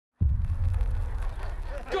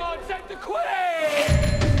God save the Queen!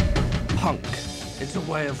 Punk. It's a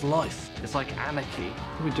way of life. It's like anarchy.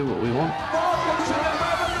 We do what we want. Welcome to the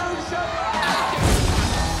revolution!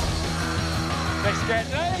 Let's get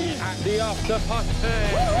these at the after party.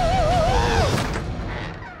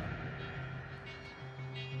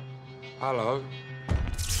 Hello.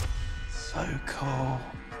 So cool.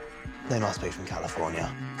 They must be from California.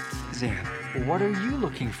 Zan, what are you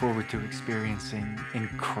looking forward to experiencing in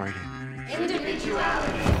Croydon?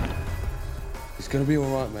 Individuality. It's gonna be all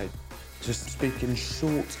right, mate. Just speak in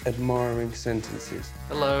short, admiring sentences.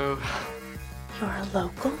 Hello. You're a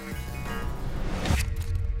local?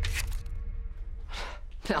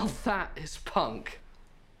 Now that is punk.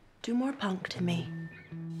 Do more punk to me.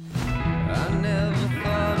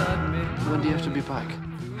 When do you have to be back?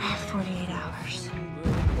 48 hours.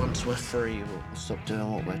 Once we're free, we'll stop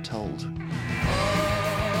doing what we're told.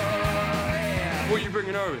 What are you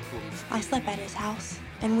bringing her in for? I slept at his house,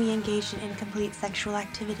 and we engaged in incomplete sexual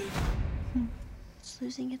activity. It's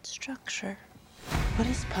losing its structure. What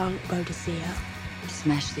is punk, Rhodesia?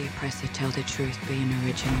 Smash the oppressor, tell the truth, being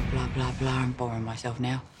original, blah, blah, blah. I'm boring myself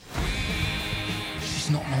now. She's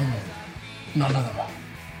not normal. None of them are.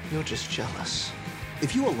 You're just jealous.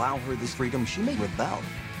 If you allow her this freedom, she may rebel.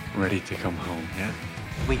 Ready to come home, yeah?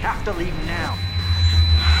 We have to leave now.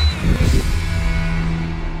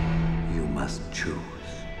 You must choose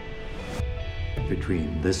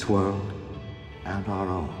between this world and our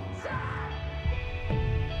own.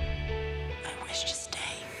 I wish to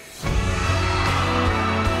stay.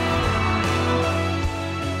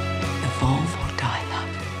 Evolve or die,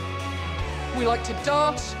 love. We like to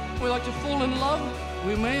dance. We like to fall in love.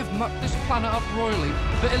 We may have mucked this planet up royally,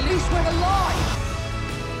 but at least we're alive.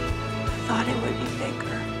 I thought it would be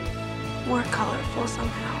bigger, more colorful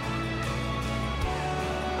somehow.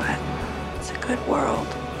 But it's a good world.